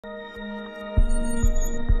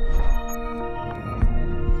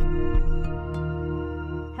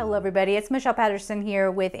Hello everybody, it's Michelle Patterson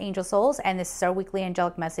here with Angel Souls, and this is our weekly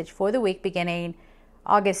angelic message for the week beginning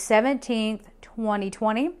August 17th,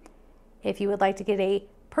 2020. If you would like to get a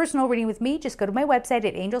personal reading with me, just go to my website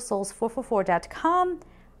at angelsouls444.com.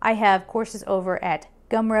 I have courses over at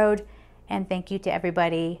Gumroad, and thank you to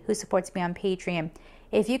everybody who supports me on Patreon.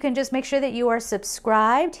 If you can just make sure that you are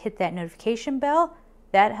subscribed, hit that notification bell,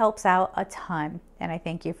 that helps out a ton, and I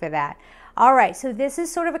thank you for that. All right, so this is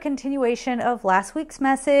sort of a continuation of last week's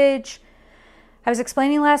message. I was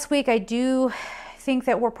explaining last week, I do think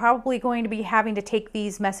that we're probably going to be having to take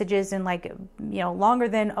these messages in longer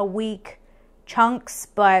than a week chunks,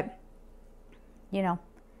 but,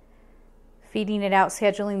 feeding it out,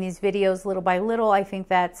 scheduling these videos little by little, I think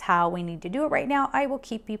that's how we need to do it right now. I will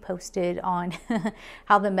keep you posted on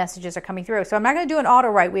how the messages are coming through. So I'm not going to do an auto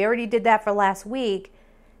write. We already did that for last week.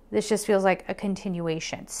 This just feels like a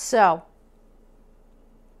continuation. So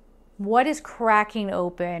what is cracking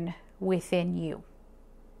open within you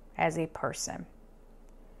as a person?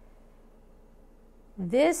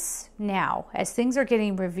 This now, as things are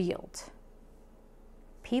getting revealed,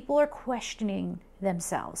 people are questioning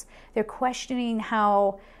themselves. They're questioning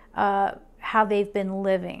how they've been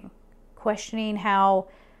living, questioning how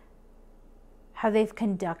they've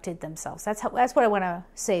conducted themselves. That's what I want to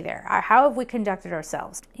say there. How have we conducted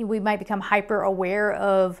ourselves? We might become hyper aware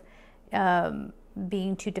of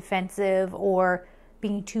being too defensive or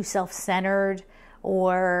being too self-centered,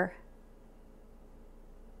 or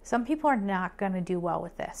some people are not going to do well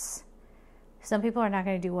with this. Some people are not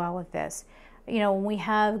going to do well with this. When we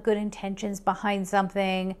have good intentions behind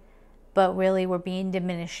something, but really we're being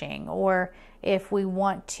diminishing, or if we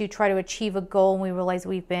want to try to achieve a goal and we realize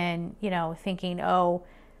we've been, thinking, I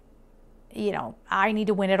need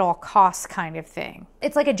to win at all costs kind of thing.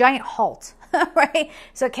 It's like a giant halt, right?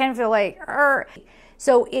 So it can feel like,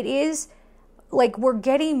 So it is like we're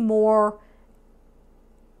getting more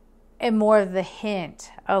and more of the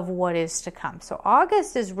hint of what is to come. So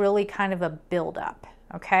August is really kind of a buildup,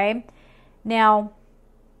 okay? Now,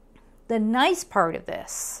 the nice part of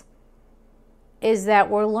this is that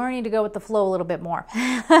we're learning to go with the flow a little bit more.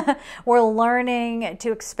 We're learning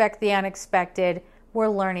to expect the unexpected. We're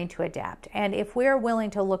learning to adapt. And if we're willing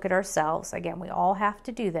to look at ourselves, again, we all have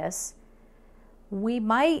to do this, we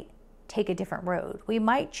might take a different road. We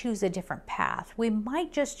might choose a different path. We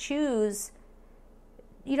might just choose,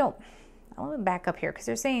 I want to back up here because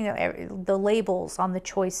they're saying the labels on the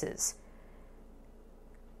choices.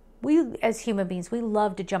 We, as human beings, we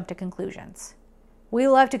love to jump to conclusions. We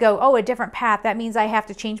love to go, a different path. That means I have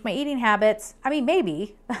to change my eating habits. I mean,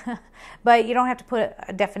 maybe, but you don't have to put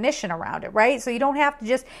a definition around it, right? So you don't have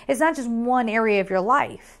to it's not just one area of your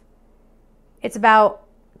life. It's about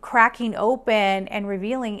cracking open and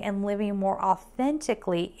revealing and living more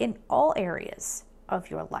authentically in all areas of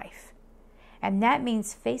your life. And that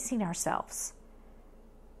means facing ourselves.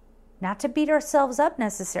 Not to beat ourselves up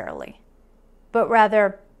necessarily, but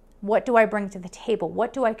rather, what do I bring to the table?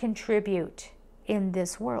 What do I contribute in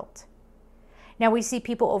this world? Now, we see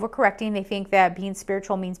people overcorrecting. They think that being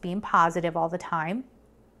spiritual means being positive all the time.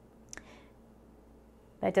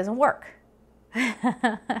 That doesn't work.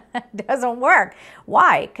 It doesn't work.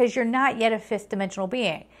 Why? Because you're not yet a fifth dimensional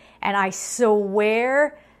being. And I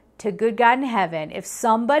swear to good God in heaven, if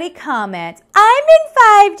somebody comments, I'm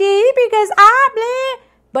in 5D because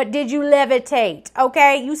but did you levitate?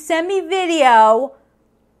 Okay, you send me video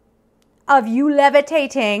of you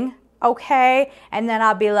levitating, okay? And then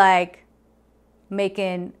I'll be like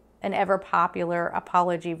making an ever popular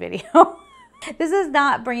apology video. This is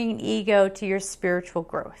not bringing ego to your spiritual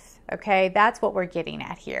growth, okay? That's what we're getting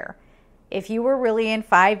at here. If you were really in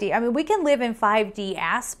 5D, we can live in 5D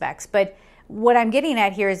aspects, but what I'm getting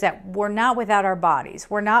at here is that we're not without our bodies.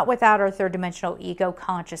 We're not without our third dimensional ego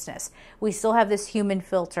consciousness. We still have this human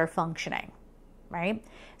filter functioning, right?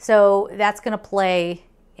 So that's going to play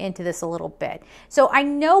into this a little bit. So I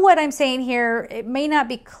know what I'm saying here. It may not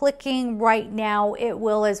be clicking right now. It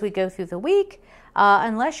will as we go through the week,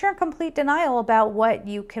 unless you're in complete denial about what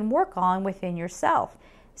you can work on within yourself.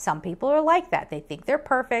 Some people are like that. They think they're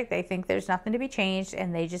perfect. They think there's nothing to be changed,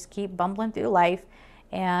 and they just keep bumbling through life.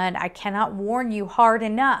 And I cannot warn you hard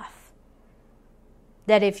enough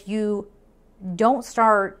that if you don't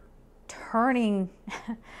start turning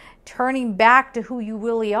back to who you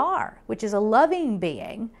really are, which is a loving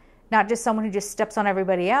being, not just someone who just steps on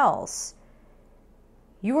everybody else,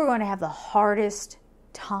 you are going to have the hardest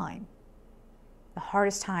time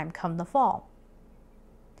come the fall.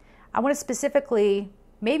 I want to specifically,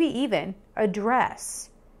 maybe even address,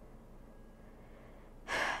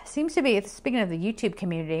 seems to be, speaking of the YouTube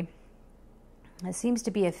community, It seems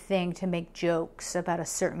to be a thing to make jokes about a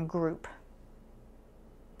certain group.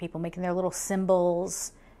 People making their little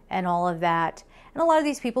symbols and all of that. And a lot of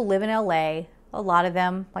these people live in LA. A lot of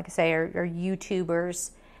them, like I say, are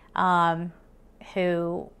YouTubers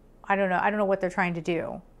who, I don't know what they're trying to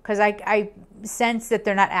do. Because I sense that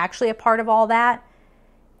they're not actually a part of all that.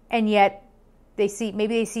 And yet maybe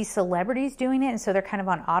they see celebrities doing it, and so they're kind of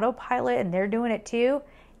on autopilot and they're doing it too.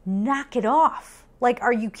 Knock it off. Like,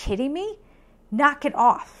 are you kidding me? Knock it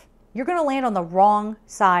off. You're going to land on the wrong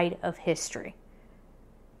side of history.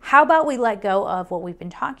 How about we let go of what we've been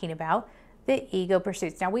talking about, the ego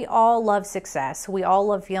pursuits? Now, we all love success. We all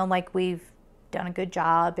love feeling like we've done a good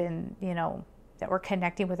job and, that we're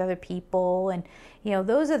connecting with other people. And,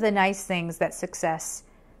 those are the nice things that success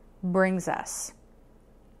brings us.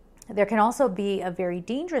 There can also be a very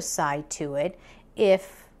dangerous side to it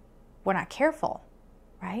if we're not careful,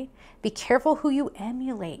 right? Be careful who you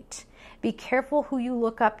emulate. Be careful who you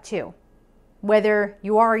look up to. Whether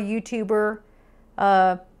you are a YouTuber,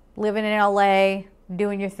 living in LA,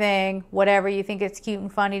 doing your thing, whatever, you think it's cute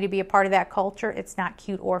and funny to be a part of that culture, it's not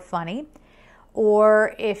cute or funny.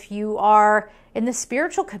 Or if you are in the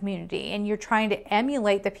spiritual community and you're trying to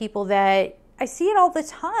emulate the people that, I see it all the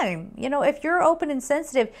time. If you're open and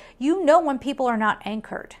sensitive, you know when people are not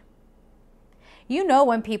anchored. You know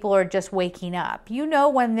when people are just waking up. You know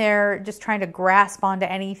when they're just trying to grasp onto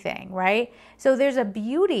anything, right? So there's a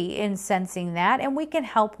beauty in sensing that, and we can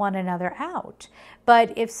help one another out.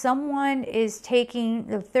 But if someone is taking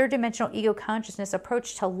the third dimensional ego consciousness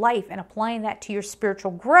approach to life and applying that to your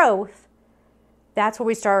spiritual growth, that's where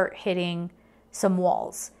we start hitting some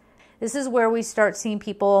walls. This is where we start seeing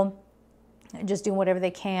people just doing whatever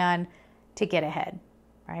they can to get ahead,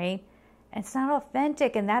 right? And it's not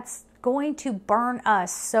authentic, and that's going to burn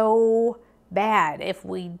us so bad if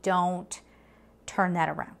we don't turn that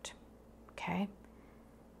around, okay?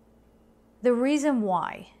 The reason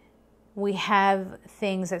why we have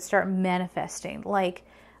things that start manifesting, like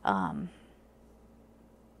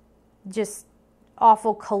just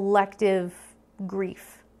awful collective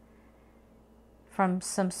grief from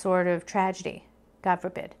some sort of tragedy, God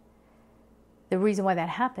forbid. The reason why that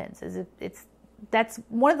happens is that's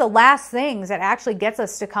one of the last things that actually gets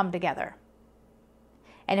us to come together.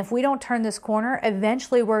 And if we don't turn this corner,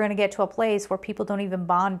 eventually we're going to get to a place where people don't even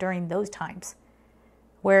bond during those times,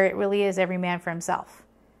 where it really is every man for himself.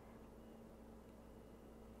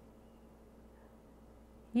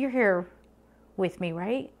 You're here with me,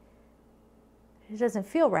 right? It doesn't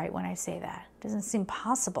feel right when I say that. It doesn't seem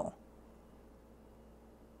possible.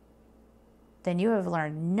 Then you have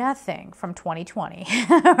learned nothing from 2020,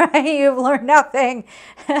 right? You've learned nothing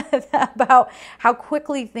about how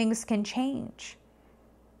quickly things can change.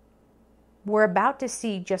 We're about to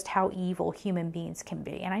see just how evil human beings can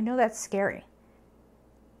be, and I know that's scary.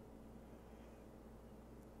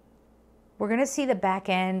 We're going to see the back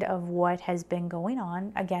end of what has been going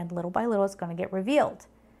on. Again, little by little, it's going to get revealed.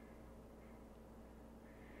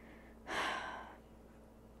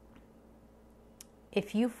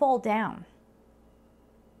 If you fall down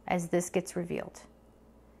as this gets revealed,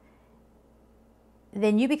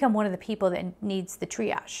 then you become one of the people that needs the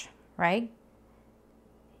triage, right?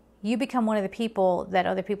 You become one of the people that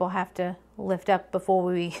other people have to lift up before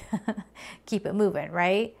we keep it moving,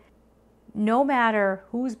 right? No matter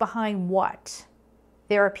who's behind what,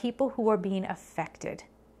 there are people who are being affected.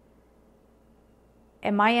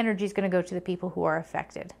 And my energy is going to go to the people who are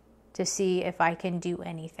affected to see if I can do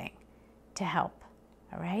anything to help,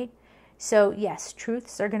 all right? So yes,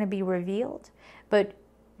 truths are going to be revealed, but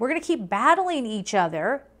we're going to keep battling each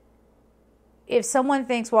other. If someone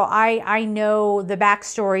thinks, well, I know the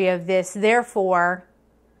backstory of this, therefore,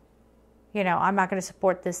 I'm not going to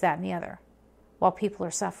support this, that, and the other, while people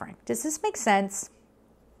are suffering. Does this make sense?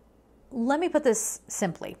 Let me put this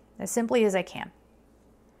simply as I can.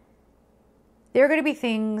 There are going to be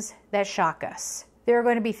things that shock us. There are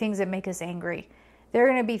going to be things that make us angry. There are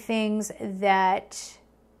going to be things that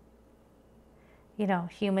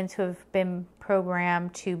humans who have been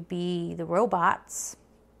programmed to be the robots,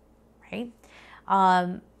 right,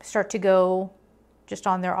 start to go just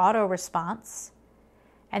on their auto response.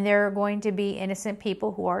 And there are going to be innocent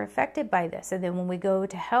people who are affected by this. And then when we go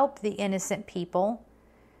to help the innocent people,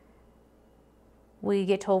 we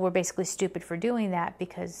get told we're basically stupid for doing that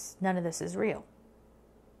because none of this is real.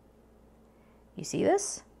 You see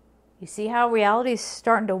this? You see how reality is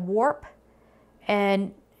starting to warp?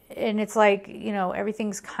 And it's like,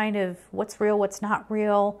 everything's kind of what's real, what's not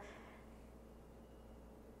real.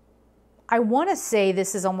 I want to say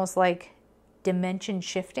this is almost like dimension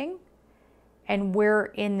shifting, And we're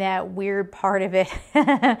in that weird part of it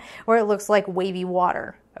where it looks like wavy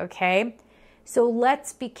water, okay? So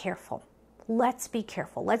let's be careful. Let's be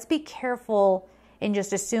careful. Let's be careful in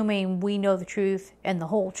just assuming we know the truth and the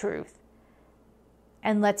whole truth.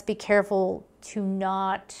 And let's be careful to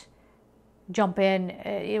not jump in,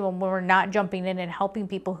 when we're not jumping in and helping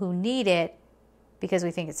people who need it because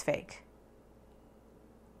we think it's fake.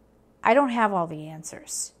 I don't have all the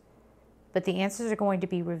answers, but the answers are going to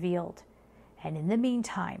be revealed. And in the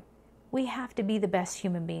meantime, we have to be the best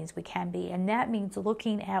human beings we can be. And that means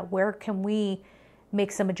looking at where can we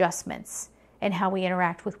make some adjustments in how we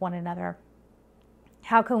interact with one another.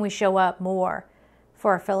 How can we show up more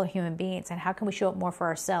for our fellow human beings? And how can we show up more for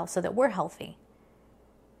ourselves so that we're healthy?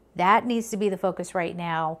 That needs to be the focus right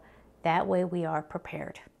now. That way we are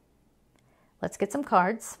prepared. Let's get some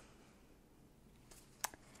cards.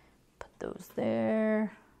 Put those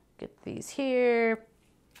there. Get these here.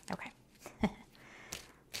 Okay.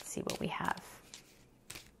 Let's see what we have.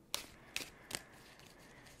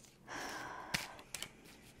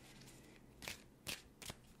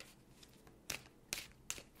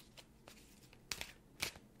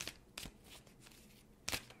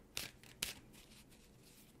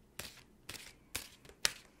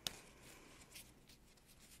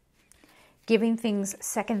 Giving things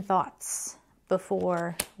second thoughts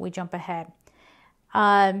before we jump ahead.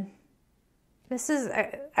 This is,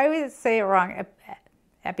 I would say it wrong,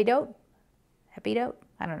 epidote?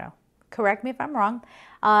 I don't know. Correct me if I'm wrong.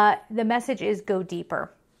 The message is go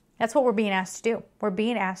deeper. That's what we're being asked to do. We're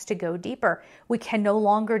being asked to go deeper. We can no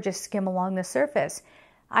longer just skim along the surface.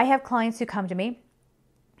 I have clients who come to me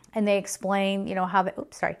and they explain,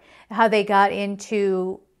 how they got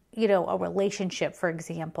into, a relationship, for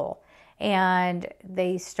example. And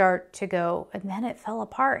they start to go, and then it fell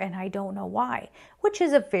apart and I don't know why, which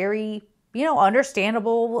is a very,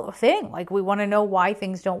 understandable thing. Like, we want to know why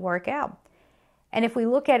things don't work out. And if we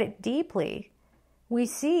look at it deeply, we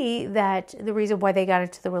see that the reason why they got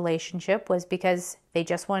into the relationship was because they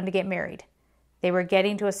just wanted to get married. They were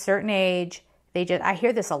getting to a certain age. I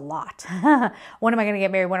hear this a lot. When am I going to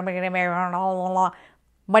get married? When am I going to get married?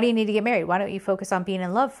 Why do you need to get married? Why don't you focus on being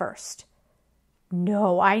in love first?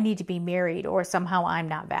 No, I need to be married or somehow I'm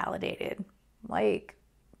not validated. Like,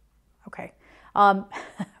 okay.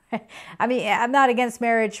 I mean, I'm not against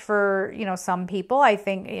marriage for, some people. I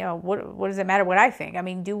think, what does it matter what I think? I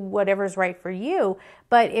mean, do whatever's right for you.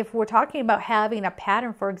 But if we're talking about having a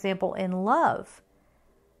pattern, for example, in love,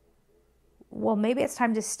 well, maybe it's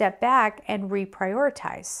time to step back and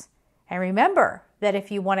reprioritize. And remember that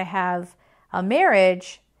if you want to have a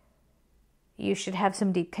marriage, you should have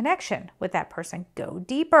some deep connection with that person. Go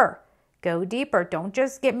deeper. Go deeper. Don't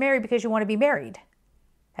just get married because you want to be married,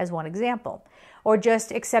 as one example. Or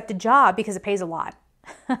just accept a job because it pays a lot.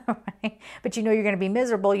 Right? But you're going to be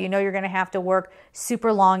miserable. You're going to have to work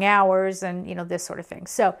super long hours and, this sort of thing.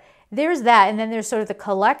 So there's that. And then there's sort of the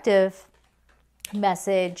collective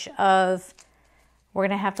message of we're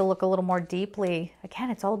going to have to look a little more deeply. Again,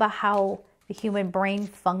 it's all about how the human brain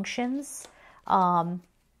functions.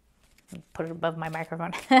 Put it above my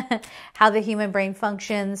microphone. How the human brain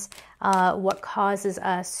functions, what causes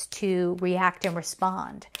us to react and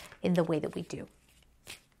respond in the way that we do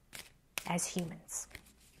as humans.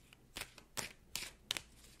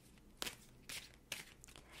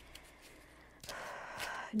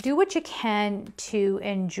 Do what you can to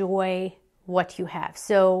enjoy what you have.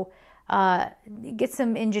 So get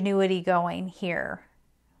some ingenuity going here.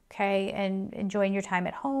 Okay, and enjoying your time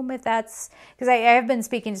at home if that's, because I have been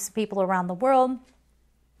speaking to some people around the world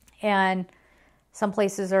and some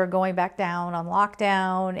places are going back down on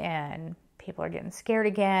lockdown and people are getting scared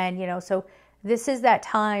again, so this is that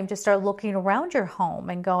time to start looking around your home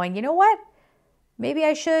and going, you know what, maybe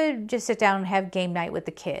I should just sit down and have game night with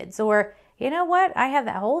the kids, or you know what, I have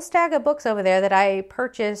that whole stack of books over there that I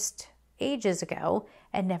purchased ages ago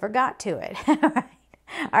and never got to it. Right?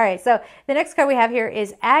 All right, so the next card we have here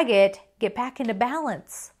is Agate, get back into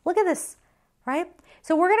balance. Look at this, right?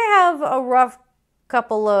 So we're going to have a rough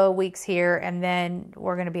couple of weeks here, and then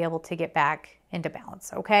we're going to be able to get back into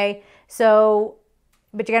balance, okay? So,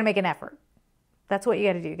 but you got to make an effort. That's what you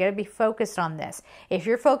got to do. You got to be focused on this. If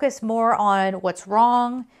you're focused more on what's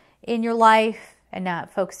wrong in your life and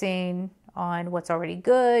not focusing on what's already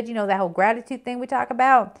good, that whole gratitude thing we talk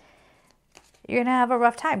about, you're going to have a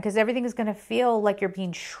rough time because everything is going to feel like you're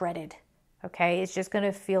being shredded, okay? It's just going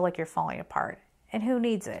to feel like you're falling apart. And who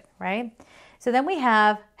needs it, right? So then we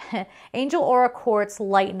have Angel Aura Quartz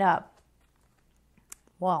Lighten Up.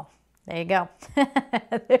 Well, there you go.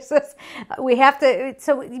 We have to,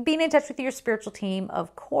 so being in touch with your spiritual team,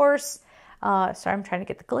 of course. Sorry, I'm trying to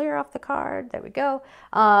get the glare off the card. There we go.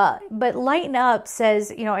 But lighten up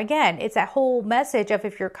says, you know, again, it's that whole message of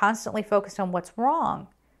if you're constantly focused on what's wrong,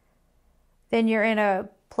 then you're in a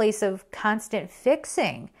place of constant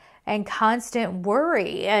fixing and constant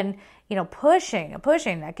worry and, you know, pushing and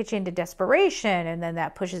pushing. That gets you into desperation, and then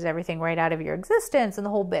that pushes everything right out of your existence and the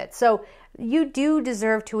whole bit. So you do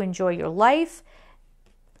deserve to enjoy your life.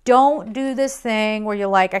 Don't do this thing where you're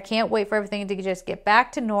like, I can't wait for everything to just get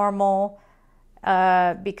back to normal,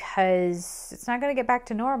 because it's not going to get back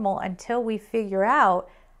to normal until we figure out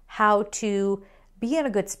how to be in a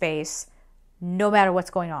good space no matter what's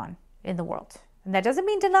going on in the world. And that doesn't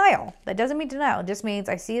mean denial. That doesn't mean denial. It just means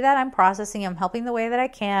I see that, I'm processing, I'm helping the way that I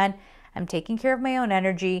can, I'm taking care of my own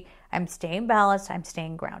energy, I'm staying balanced, I'm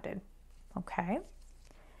staying grounded. Okay?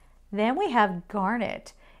 Then we have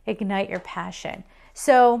Garnet, ignite your passion.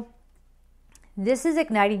 So this is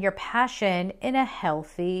igniting your passion in a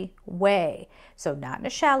healthy way. So not in a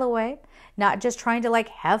shallow way, not just trying to like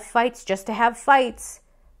have fights just to have fights,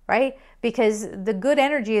 right? Because the good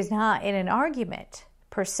energy is not in an argument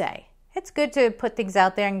per se. It's good to put things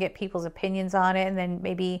out there and get people's opinions on it and then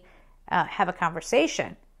maybe have a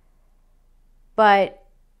conversation. But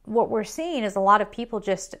what we're seeing is a lot of people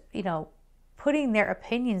just, you know, putting their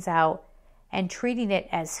opinions out and treating it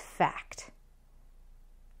as fact.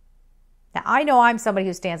 Now, I know I'm somebody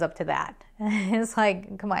who stands up to that. It's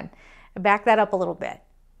like, come on, back that up a little bit.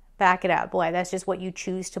 Back it up. Boy, that's just what you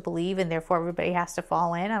choose to believe, and therefore everybody has to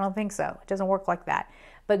fall in. I don't think so. It doesn't work like that.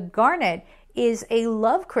 But garnet is a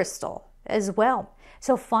love crystal as well.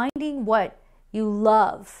 So finding what you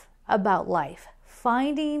love about life,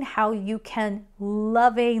 finding how you can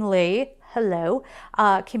lovingly,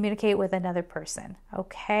 communicate with another person.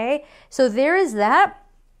 Okay, so there is that.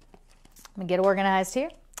 Let me get organized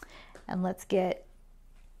here, and let's get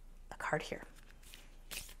a card here.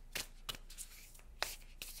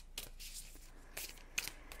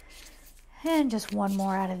 And just one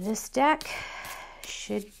more out of this deck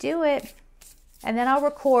should do it. And then I'll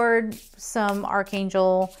record some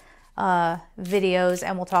Archangel videos,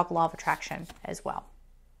 and we'll talk law of attraction as well.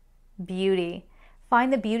 Beauty.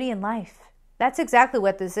 Find the beauty in life. That's exactly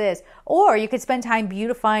what this is. Or you could spend time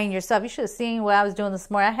beautifying yourself. You should have seen what I was doing this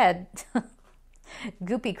morning. I had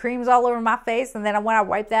goopy creams all over my face, and then when I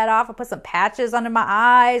wiped that off, I put some patches under my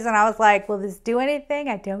eyes, and I was like, will this do anything?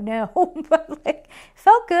 I don't know. But like, it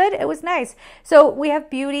felt good. It was nice. So we have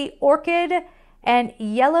beauty, orchid, and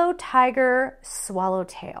yellow tiger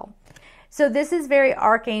swallowtail. So this is very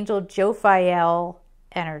Archangel Jophiel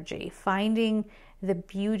energy, finding the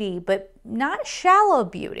beauty, but not shallow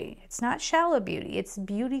beauty. It's not shallow beauty. It's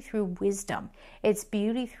beauty through wisdom. It's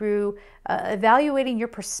beauty through evaluating your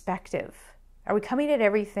perspective. Are we coming at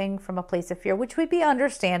everything from a place of fear, which would be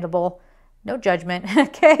understandable, no judgment,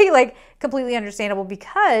 okay? Like completely understandable,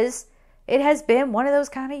 because it has been one of those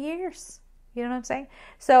kind of years. You know what I'm saying?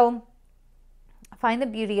 So find the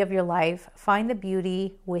beauty of your life, find the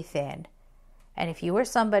beauty within. And if you are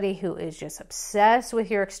somebody who is just obsessed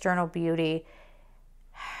with your external beauty,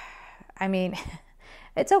 I mean,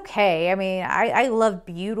 it's okay. I mean, I love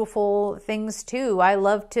beautiful things too. I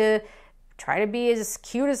love to try to be as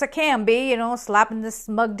cute as I can be, you know, slapping this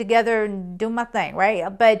mug together and doing my thing,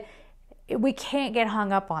 right? But we can't get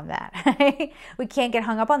hung up on that. Right? We can't get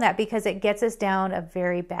hung up on that, because it gets us down a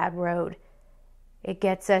very bad road. It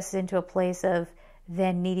gets us into a place of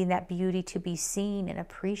then needing that beauty to be seen and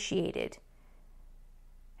appreciated.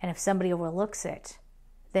 And if somebody overlooks it,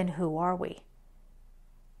 then who are we?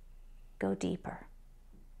 Go deeper.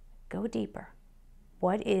 Go deeper.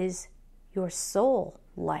 What is your soul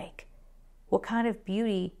like? What kind of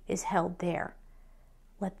beauty is held there?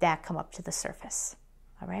 Let that come up to the surface.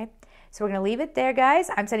 All right? So we're going to leave it there, guys.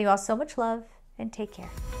 I'm sending you all so much love, and take care.